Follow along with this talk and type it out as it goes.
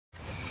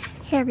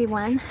Hey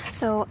everyone,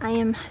 so I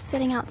am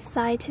sitting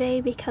outside today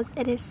because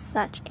it is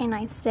such a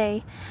nice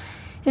day.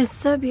 It is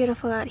so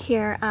beautiful out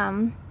here,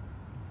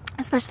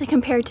 especially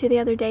compared to the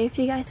other day. If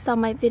you guys saw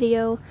my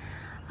video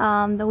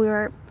that we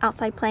were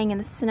outside playing in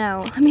the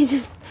snow, let me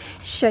just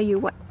show you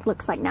what it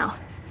looks like now.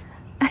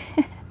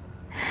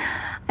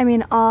 I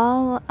mean,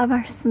 all of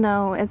our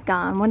snow is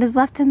gone. What is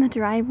left in the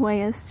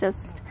driveway is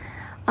just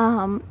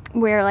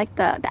where like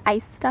the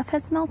ice stuff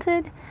has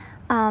melted.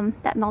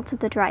 That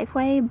melted the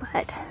driveway,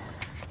 but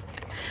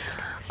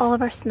all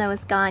of our snow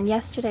is gone.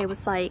 Yesterday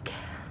was like,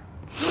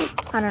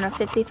 I don't know,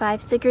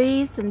 55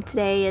 degrees, and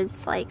today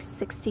is like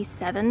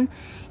 67.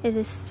 It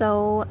is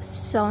so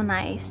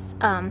nice.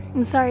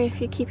 I'm sorry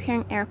if you keep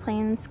hearing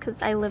airplanes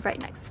because I live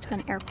right next to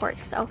an airport,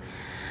 so.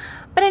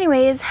 But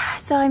anyways,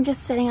 so I'm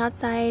just sitting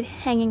outside,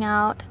 hanging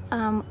out.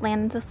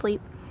 Landon's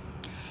asleep,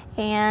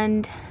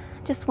 and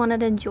just wanted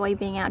to enjoy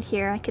being out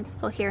here. I could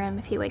still hear him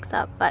if he wakes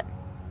up, but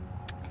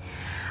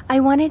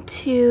I wanted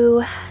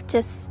to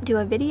just do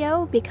a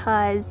video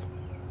because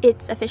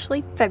it's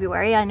officially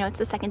February. I know it's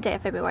the second day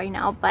of February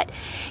now, but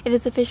it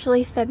is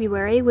officially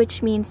February,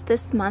 which means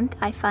this month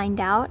I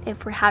find out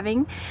if we're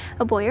having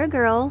a boy or a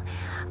girl.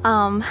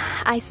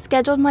 I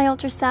scheduled my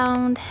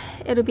ultrasound.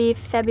 It'll be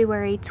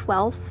February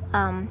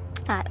 12th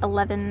at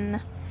 11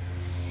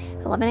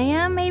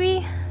 a.m.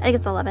 maybe? I think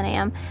it's 11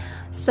 a.m.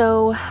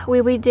 So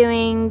we'll be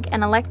doing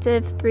an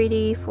elective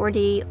 3D,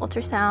 4D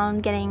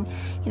ultrasound, getting,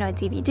 you know, a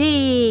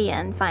DVD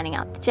and finding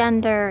out the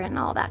gender and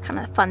all that kind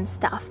of fun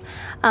stuff.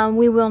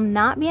 We will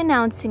not be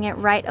announcing it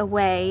right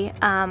away.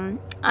 I'm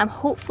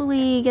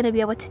hopefully going to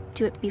be able to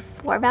do it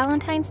before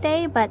Valentine's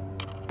Day, but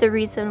the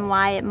reason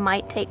why it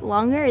might take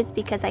longer is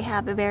because I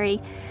have a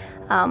very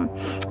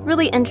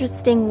really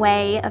interesting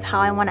way of how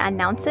I want to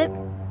announce it.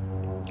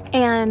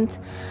 And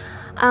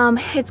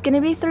it's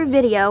gonna be through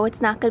video.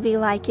 It's not gonna be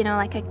like, you know,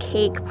 like a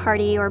cake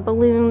party or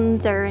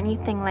balloons or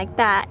anything like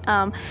that.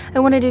 I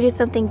wanted to do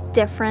something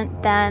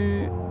different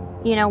than,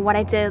 you know, what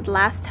I did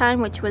last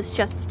time, which was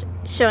just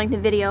showing the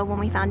video when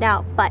we found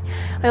out. But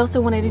I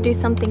also wanted to do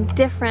something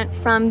different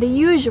from the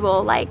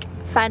usual, like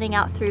finding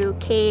out through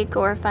cake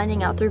or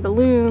finding out through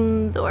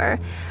balloons or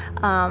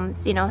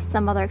you know,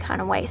 some other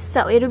kind of way.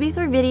 So it'll be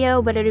through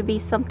video, but it'll be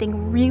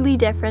something really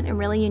different and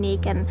really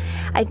unique, and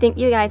I think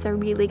you guys are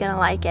really gonna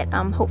like it.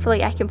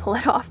 Hopefully I can pull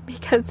it off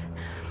because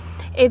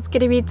it's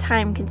gonna be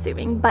time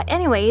consuming. But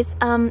anyways,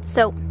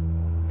 so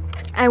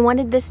I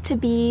wanted this to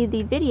be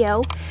the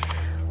video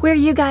where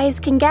you guys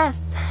can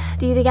guess.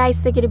 Do you guys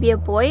think it'd be a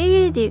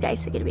boy? Do you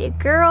guys think it'd be a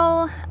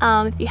girl?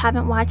 If you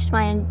haven't watched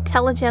my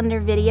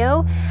Intelligender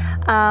video,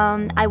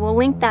 I will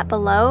link that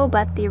below,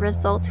 but the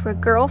results were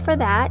girl for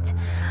that.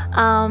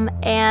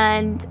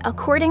 And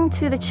according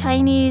to the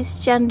Chinese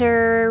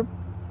gender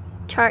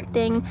chart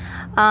thing,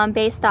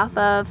 based off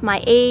of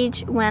my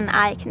age when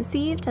I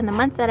conceived and the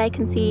month that I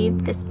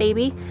conceived this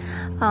baby,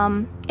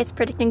 it's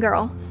predicting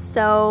girl.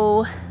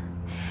 So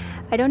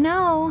I don't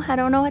know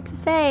what to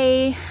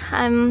say.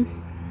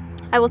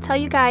 I will tell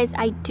you guys,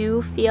 I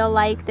do feel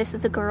like this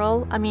is a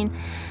girl. I mean,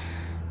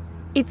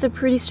 it's a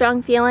pretty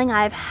strong feeling.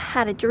 I've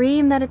had a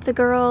dream that it's a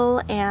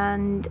girl,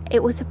 and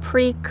it was a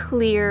pretty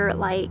clear,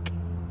 like,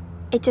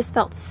 it just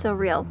felt so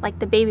real. Like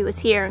the baby was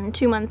here and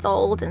 2 months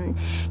old, and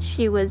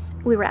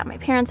we were at my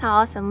parents'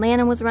 house, and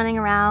Lana was running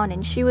around,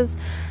 and she was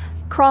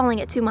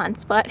crawling at 2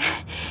 months, but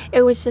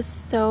it was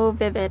just so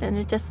vivid, and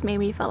it just made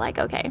me feel like,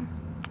 okay,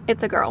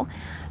 it's a girl.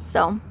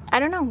 So I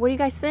don't know, what do you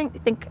guys think? You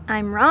think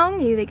I'm wrong?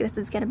 Do you think this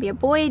is gonna be a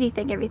boy? Do you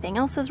think everything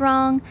else is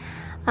wrong?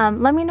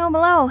 Let me know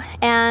below,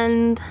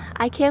 and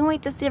I can't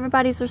wait to see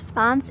everybody's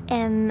response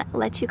and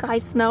let you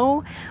guys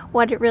know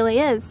what it really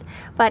is.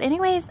 But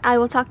anyways, I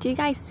will talk to you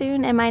guys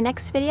soon in my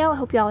next video. I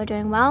hope y'all are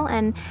doing well,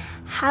 and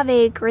have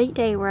a great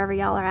day wherever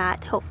y'all are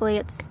at. Hopefully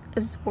it's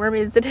as warm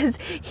as it is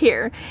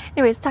here.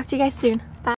 Anyways, talk to you guys soon.